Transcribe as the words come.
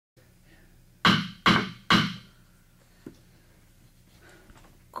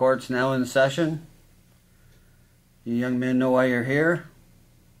Court's now in session. You young men know why you're here?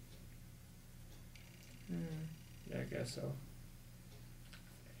 Yeah, I guess so.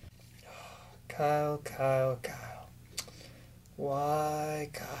 Kyle.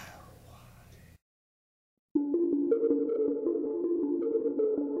 Why, Kyle?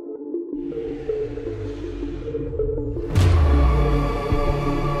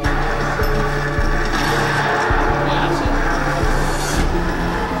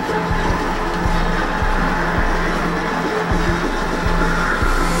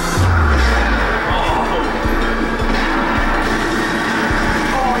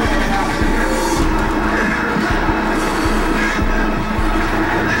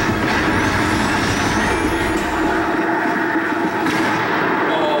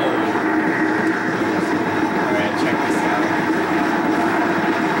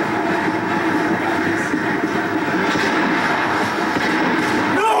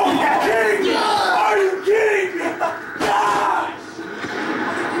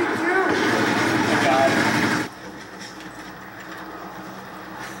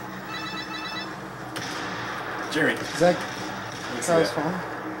 Jerry. Is that Kyle's phone?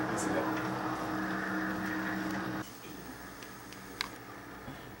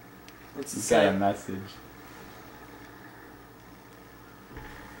 What's He's got a message.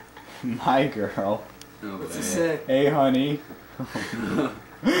 My girl. What's it say? Hey, honey.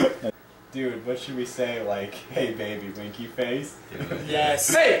 Dude, what should we say? Like, hey, baby, winky face?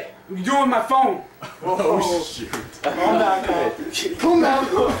 Yes. Hey! What are you doing with my phone? Oh, shoot. Calm down, Kyle. Calm down.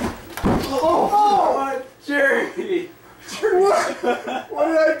 Oh, Jerry! What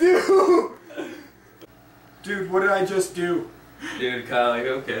did I do? Dude, what did I just do? Dude, Kyle, you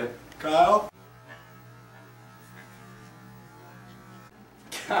okay? Kyle?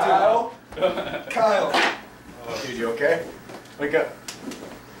 Kyle? Kyle? Oh, dude, you okay? Wake up.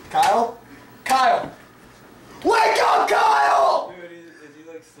 Kyle? Kyle! Wake up, Kyle! Dude, is he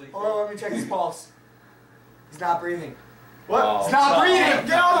like sleeping? Hold on, let me check his pulse. He's not breathing. What? Oh, It's not no. breathing!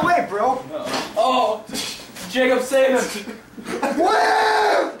 Get out of the way, bro! Oh! Jacob, save him!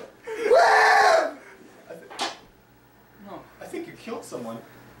 Wham! Wham! I think you killed someone.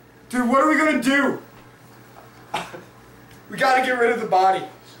 Dude, what are we gonna do? We gotta get rid of the body.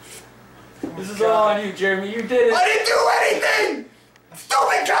 This is all on you, Jeremy. You did it! I didn't do anything!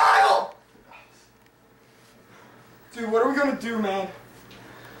 Stupid Kyle! Dude, what are we gonna do, man?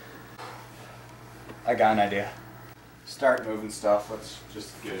 I got an idea. Start moving stuff. Let's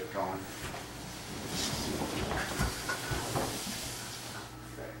just get it going.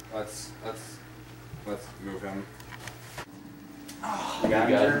 Okay, let's move him. Oh, You got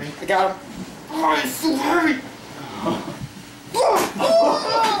him, Jeremy? I got him. Oh, it's so heavy!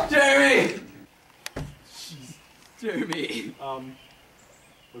 Jeremy! Jeremy!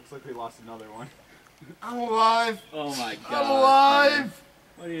 Looks like we lost another one. I'm alive. Oh my god. I'm alive.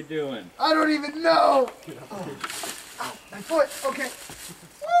 What are you doing? I don't even know. Oh. Ow, my foot. Okay.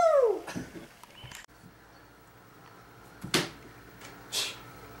 Woo!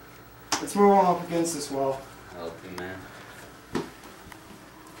 Let's move on up against this wall. Help you, man.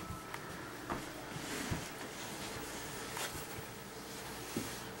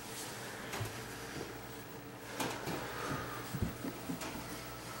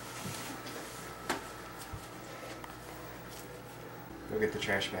 Go get the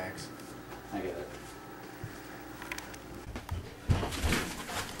trash bags. I get it.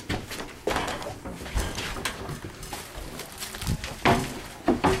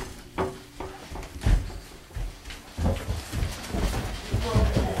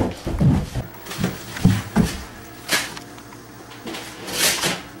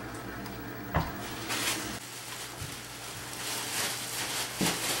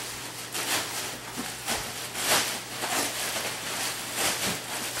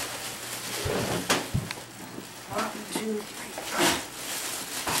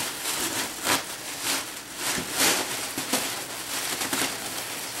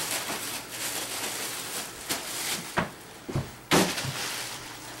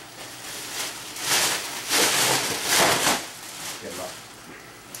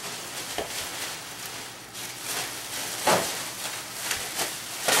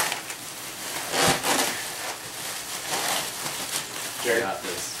 I got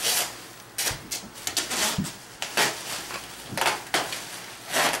this.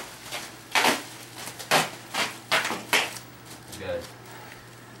 Good.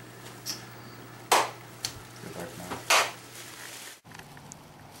 Good luck, man.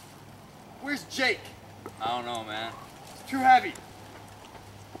 Where's Jake? I don't know, man. It's too heavy.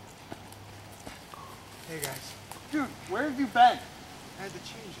 Hey guys. Dude, where have you been? I had to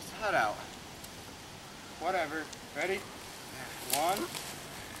change his HUD out. Whatever. Ready? 1, 2,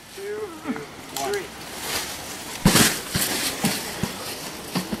 3.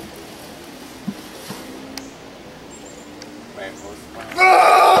 Wait, what was the plan?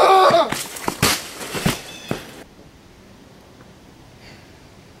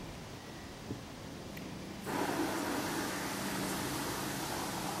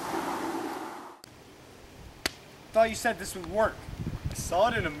 Thought you said this would work. I saw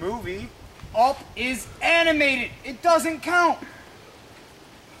it in a movie. Up is animated. It doesn't count. It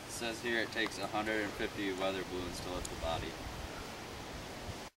says here it takes 150 weather balloons to lift the body.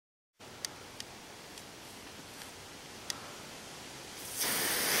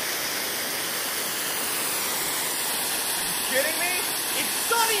 Kidding me? It's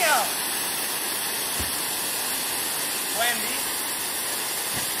sunny out. Plan B.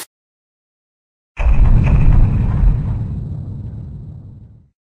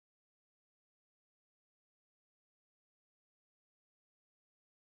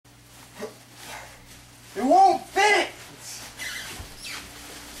 It won't fit!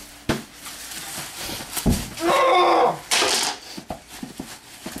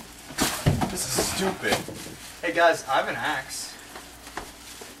 This is stupid. Hey guys, I have an axe.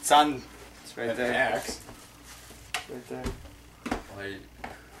 It's on. It's right an there. axe. Right there. Why?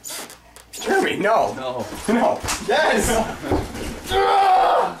 Jeremy, no. No. No. Yes.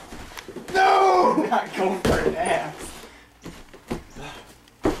 No. Not going for an axe.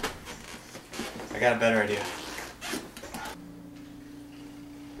 I got a better idea.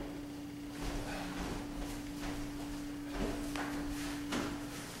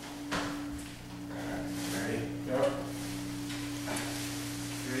 Ready? Go.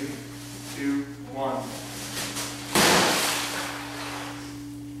 3, 2, 1.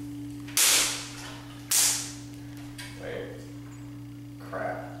 Wait.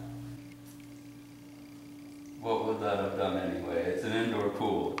 Crap. What would that have done anyway? It's an indoor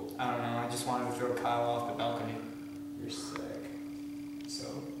pool. I don't know, I just wanted to throw Kyle off the balcony. You're sick.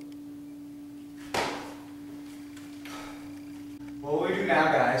 So? What will we do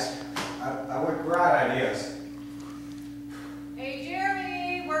now, guys? We're out of ideas. Hey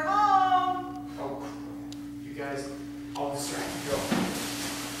Jeremy, we're home! Oh, you guys, I'll distract you. Go.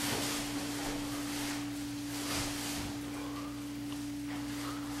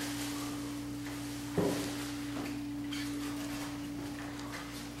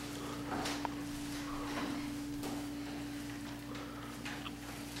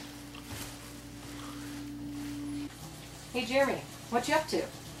 Hey Jeremy, what you up to?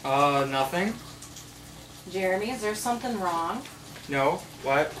 Nothing. Jeremy, is there something wrong? No.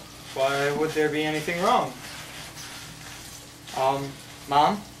 Why would there be anything wrong?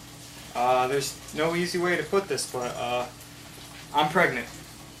 Mom? There's no easy way to put this, but, I'm pregnant.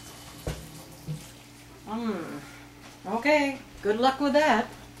 Okay. Good luck with that.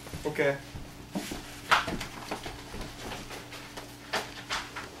 Okay.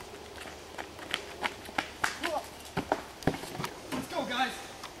 Let's go, guys!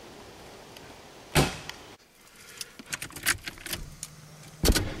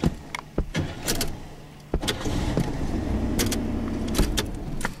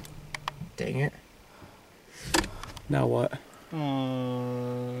 Dang it. Now what?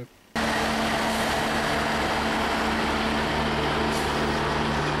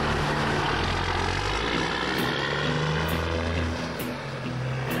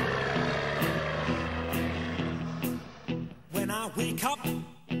 When I wake up,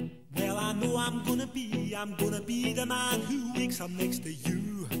 well, I know I'm gonna be the man who wakes up next to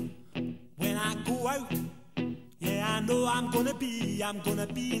you. When I go out, yeah, I know I'm gonna be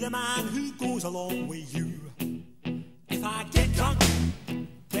the man who goes along with you. If I get drunk,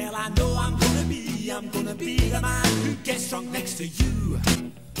 well, I know I'm gonna be the man who gets drunk next to you.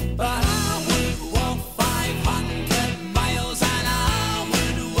 But I would walk 500 miles and I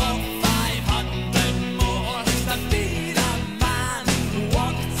would walk 500 more to be the man who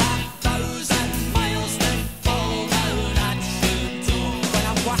walked 1,000 miles to fall down at your door. When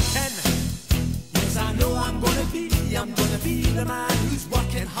I'm working, yes, I know I'm gonna be the man who's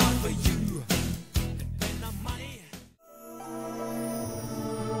working hard for you. And when the money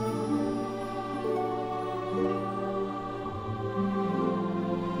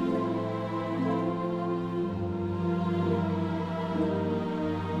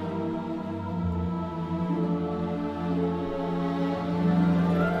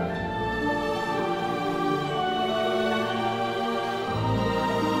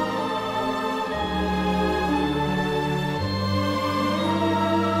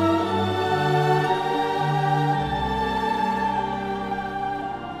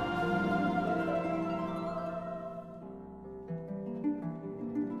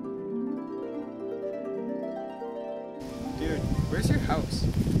house.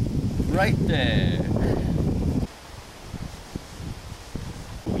 Right there.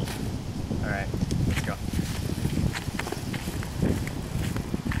 Alright, let's go.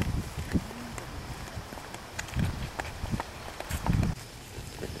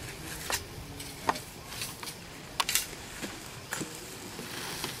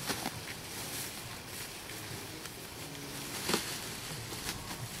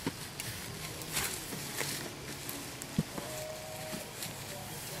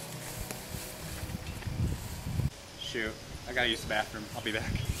 Shoot, I gotta use the bathroom. I'll be back.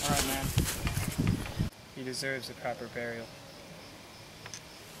 Alright, man. He deserves a proper burial.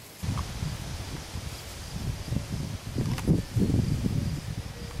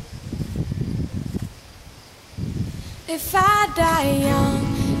 If I die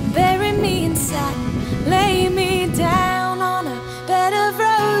young, bury me in satin, lay me down on a bed of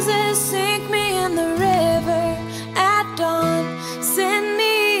roses, sink me in the river at dawn, send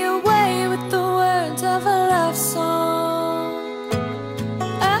me away with the words of a love song.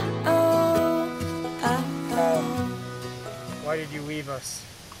 Why did you leave us?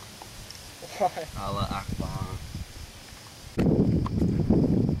 Why? Allah Akbar.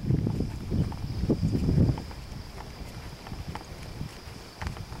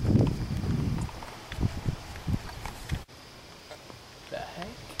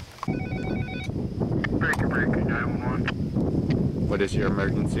 Breaker, 911. What is your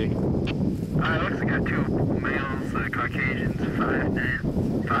emergency? It looks like I got two males, Caucasians,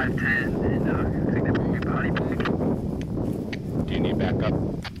 5'10", and I think they bring your body back. Do you need backup?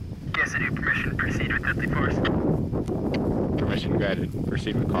 Yes, I do. Permission to proceed with deadly force. Permission granted.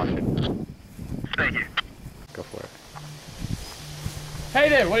 Proceed with caution. Thank you. Go for it. Hey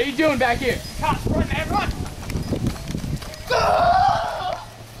there, what are you doing back here? Cops, run, man, run!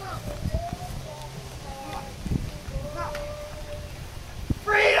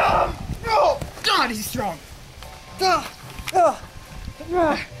 Freedom! No! God, he's strong.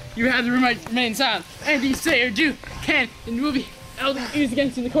 You have to remain silent. Anything you say or do can and will be used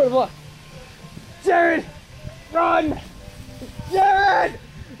against you in the court of law. Jared! Run! Jared!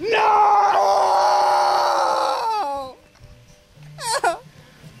 No!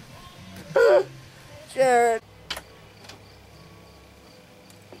 Jared.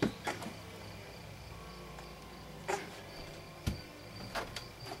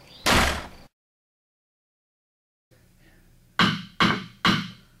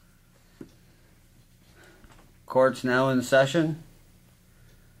 Court's now in session.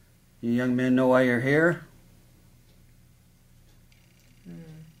 You young men know why you're here?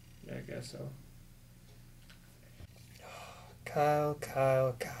 Yeah, I guess so. Kyle.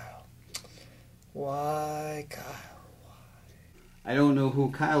 Why, Kyle? I don't know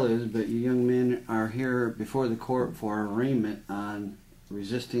who Kyle is, but you young men are here before the court for arraignment on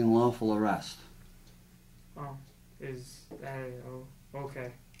resisting lawful arrest. Oh, is that... Oh,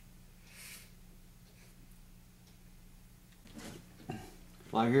 okay.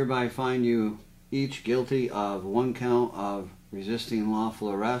 Well, I hereby find you each guilty of 1 count of resisting lawful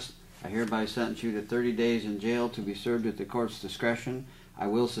arrest. I hereby sentence you to 30 days in jail to be served at the court's discretion. I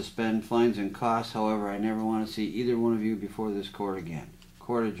will suspend fines and costs. However, I never want to see either one of you before this court again.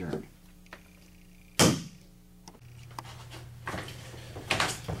 Court adjourned.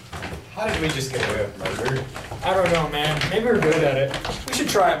 How did we just get away with murder? I don't know, man. Maybe we're good at it. We should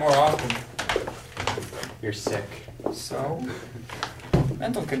try it more often. You're sick. So?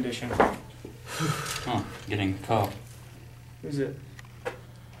 Mental condition. Huh, getting a call. Who's it?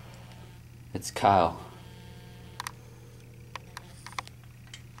 It's Kyle.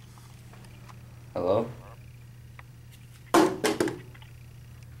 Hello?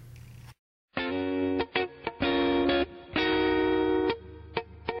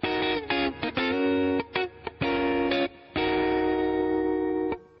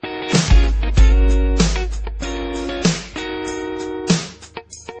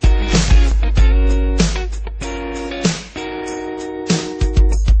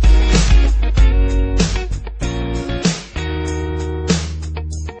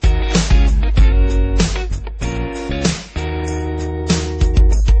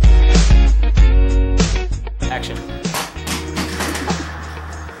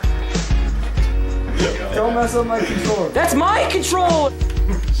 Don't mess up my controller. That's my control!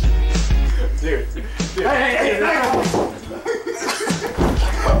 Dude. Hey, Kyle?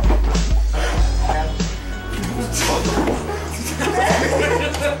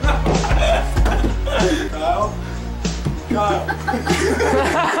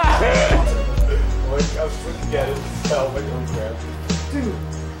 Look, I was looking at it, it felt like a crap. Dude.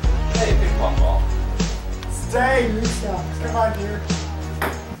 Hey, ping pong ball. Dang, you stop. Come on, dude.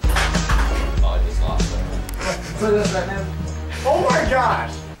 Oh, I just lost that. Put this right now. Oh my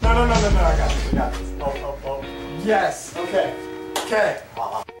gosh! No, I got this. I got this. Oh. Yes. Okay.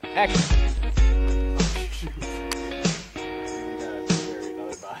 Action.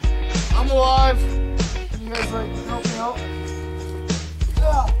 I'm alive. You guys like help me out?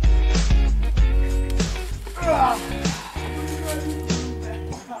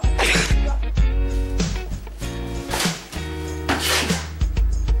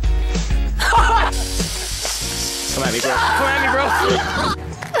 Come at me, bro.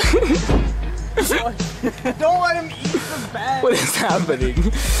 Don't let him eat the bag. What is happening?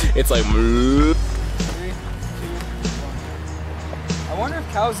 It's like. 3, 2, 1. I wonder if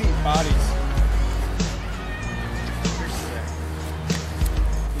cows eat bodies.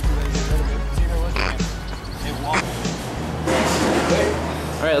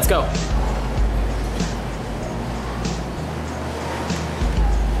 All right, let's go.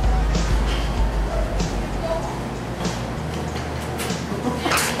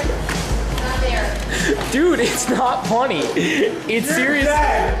 Dude, it's not funny. It's serious. No,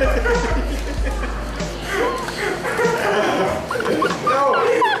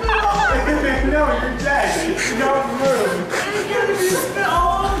 you're dead. Don't move. It's gonna be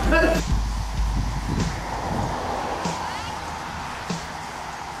spilled.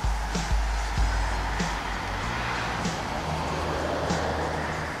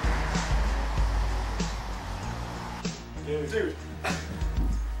 Dude.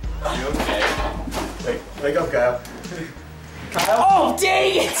 You okay? Wake up, Kyle. Oh,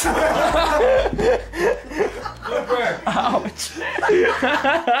 dang it! Ouch.